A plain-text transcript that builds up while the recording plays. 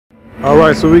All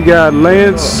right, so we got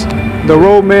Lance, the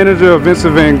road manager of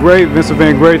Vincent Van Great. Vincent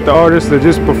Van Great, the artist that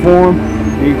just performed.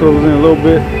 He goes in a little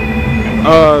bit.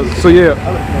 So yeah,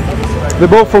 they're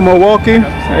both from Milwaukee,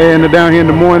 and they're down here in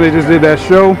Des Moines. They just did that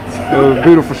show. It was a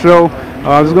beautiful show.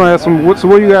 I'm just gonna ask them, so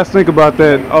what do you guys think about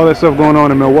that? All that stuff going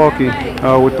on in Milwaukee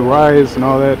with the riots and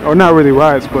all that, or not really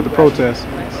riots, but the protests.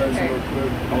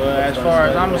 Well, as far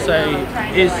as I'm gonna say,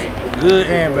 it's good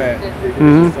and bad.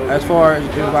 As far as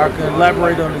if I can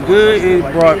elaborate on the good, it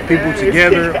brought people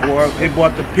together, or it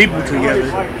brought the people together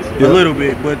a little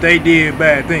bit, but they did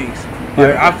bad things.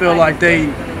 Like, I feel like they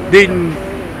didn't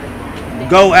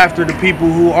go after the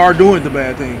people who are doing the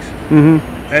bad things.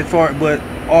 As far, but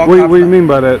all what do you mean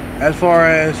by that? As far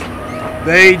as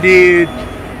they did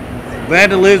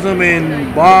vandalism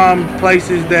and bombed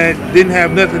places that didn't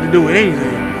have nothing to do with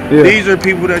anything. These are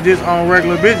people that just own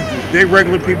regular businesses. They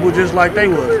regular people just like they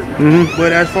was.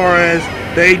 But as far as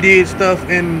they did stuff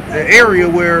in the area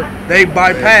where they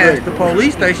bypassed the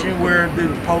police station, where the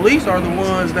police are the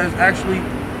ones that's actually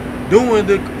doing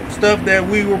the stuff that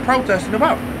we were protesting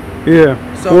about.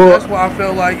 So that's why I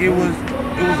felt like it was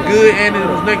good and it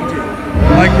was negative.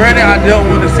 Like, granted, I don't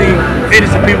want to see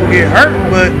innocent people get hurt,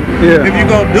 but if you're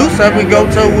gonna do something, go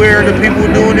to where the people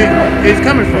doing it is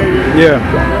coming from.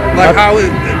 Like how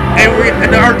it,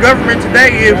 and our government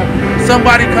today, if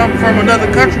somebody come from another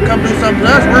country, come do something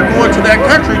to us, we're going to that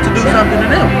country to do something to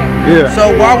them.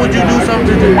 So why would you do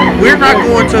something to them? We're not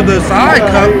going to the side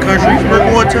countries, we're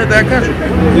going to that country.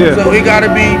 So it got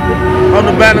to be on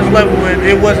the balance level, and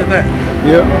it wasn't that.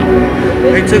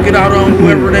 They took it out on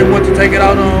whoever they want to take it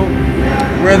out on,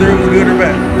 whether it was good or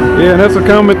bad. And that's a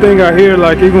common thing I hear,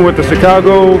 like even with the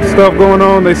Chicago stuff going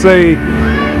on, they say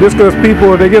just because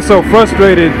people, they get so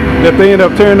frustrated that they end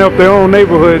up tearing up their own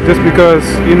neighborhood just because,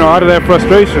 you know, out of that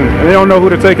frustration. And they don't know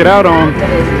who to take it out on.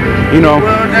 You know,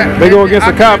 they go against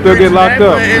a cop, they'll get locked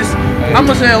up. I'm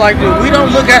going to say it like this. We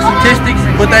don't look at statistics,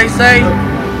 but they say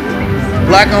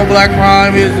black on black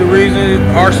crime is the reason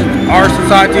our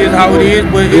society is how it is,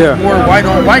 but it's more white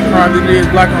on white crime than it is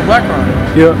black on black crime.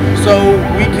 So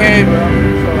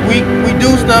we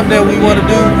do stuff that we want to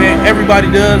do, and everybody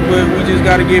does, but we just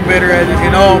got to get better at it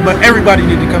and all. But everybody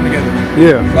need to come together.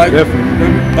 Like definitely.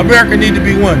 America need to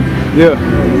be one.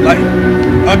 Like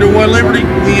under one liberty,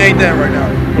 we ain't that right now.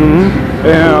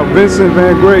 And Vincent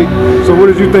Van Great, so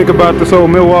what did you think about this whole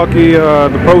Milwaukee,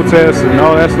 the protests and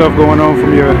all that stuff going on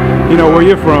from your, you know, where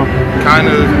you're from?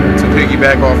 Kind of to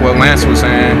piggyback off what Lance was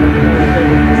saying,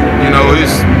 you know,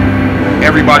 it's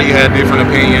everybody had different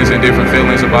opinions and different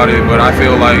feelings about it, but I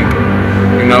feel like,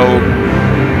 you know,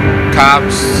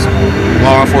 cops,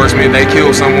 law enforcement, they kill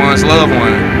someone's loved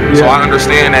one. So I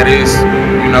understand that it's,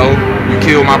 you know, you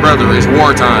kill my brother, it's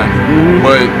wartime,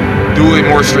 but do it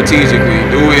more strategically.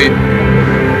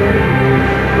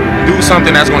 Do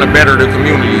something that's going to better the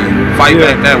community. Fight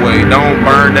back that way. Don't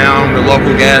burn down the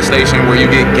local gas station where you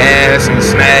get gas and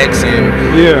snacks and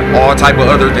all type of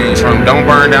other things from. Don't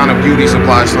burn down a beauty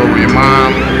supply store where your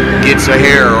mom gets her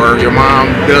hair, or your mom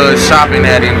does shopping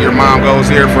at it, and your mom goes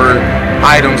there for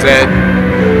items that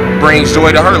brings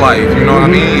joy to her life. You know what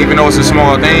I mean? Even though it's a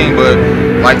small thing, but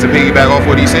like to piggyback off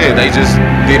what he said, they just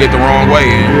did it the wrong way.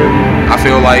 And I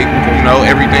feel like, you know,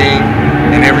 everything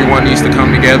and everyone needs to come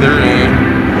together and,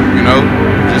 you know,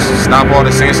 just stop all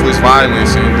the senseless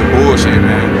violence and the bullshit,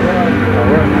 man.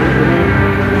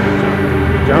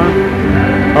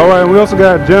 John? All right, we also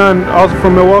got John, also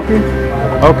from Milwaukee.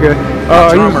 Okay.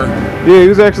 Drummer. He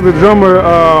was actually the drummer.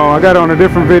 I got it on a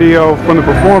different video from the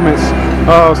performance.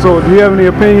 So do you have any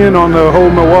opinion on the whole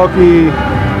Milwaukee,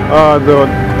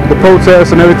 the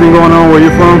protests and everything going on where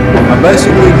you're from? I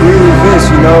basically agree with Vince,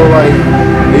 you know, like,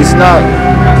 it's not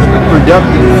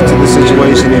productive to the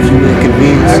situation if you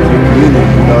inconvenience your community,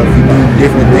 you know, if you do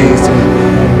different things to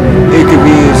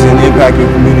inconvenience and impact your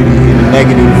community in a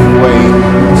negative way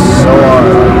so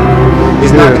hard,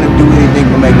 it's not going to do anything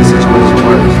to make the situation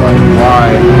worse. Like,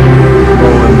 why go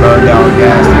and burn down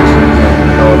gas stations and,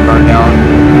 you know, burn down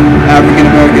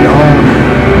African-American homes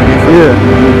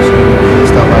and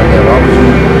stuff like that? Why would you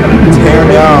tear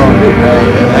down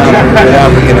an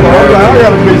African-American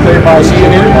company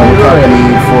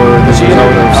for the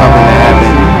result of something that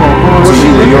happened to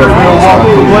you or your friends?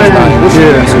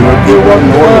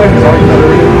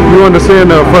 You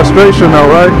understand the frustration though,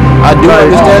 right? I do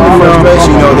understand the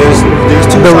frustration. You know, there's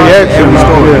two sides to every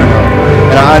story. You know?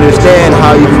 And I understand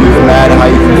how you feel mad and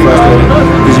how you feel frustrated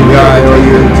because your guy or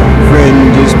your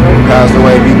friend just passed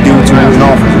away due to an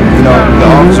officer. You know, the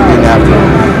officer didn't have to.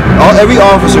 Every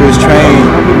officer is trained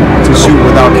to shoot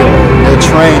without killing. They're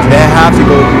trained. They have to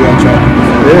go through that training.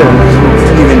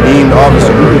 Even deemed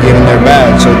officer getting their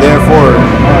badge. So therefore,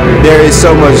 there is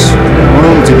so much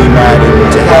room to be mad and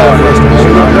to have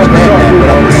frustration. I understand that, but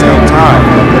at the same time,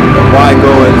 why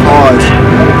go and cause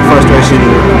frustration in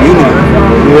the community?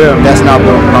 Yeah. That's not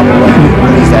the proper way to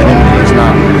release that energy. It's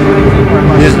not.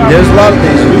 There's a lot of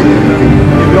things you can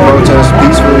protest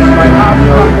peacefully.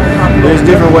 There's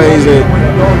different ways that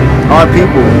our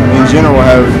people in general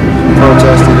have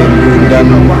protested and done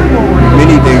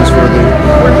many things for the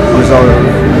result of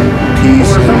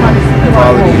peace and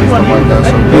equality and stuff like that.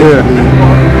 So basically,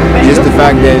 just the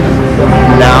fact that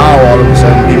now all of a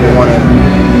sudden people want to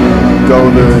go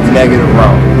the negative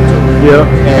route. Yeah,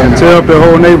 and tear up the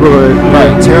whole neighborhood.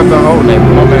 Right, tear up the whole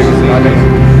neighborhood.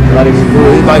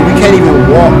 Like we can't even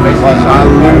walk. Like I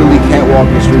literally can't walk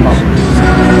the streets.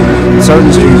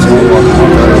 Certain streets in Milwaukee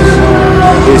because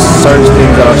it's certain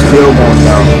things that are still going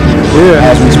down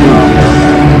as we speak.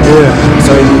 Yeah.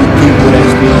 Certain people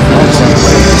that's being from the same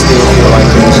way still feel like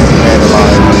they should be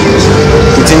vandalized.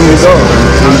 Continue to go.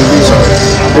 Continue to research.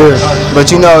 Yeah. But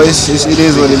you know, it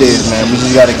is what it is, man. We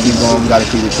just gotta keep going. We gotta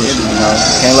keep it pushing. You know,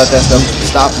 can't let that stuff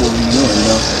stop what we're doing. You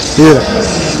know.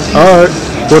 Yeah. All right.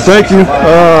 Well, thank you.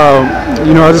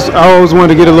 You know, I always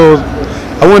wanted to get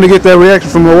I wanted to get that reaction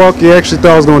from Milwaukee. I actually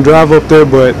thought I was going to drive up there,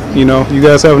 but, you know, you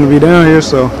guys happen to be down here,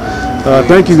 so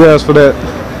thank you guys for that.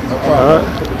 All right.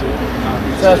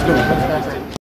 That's good.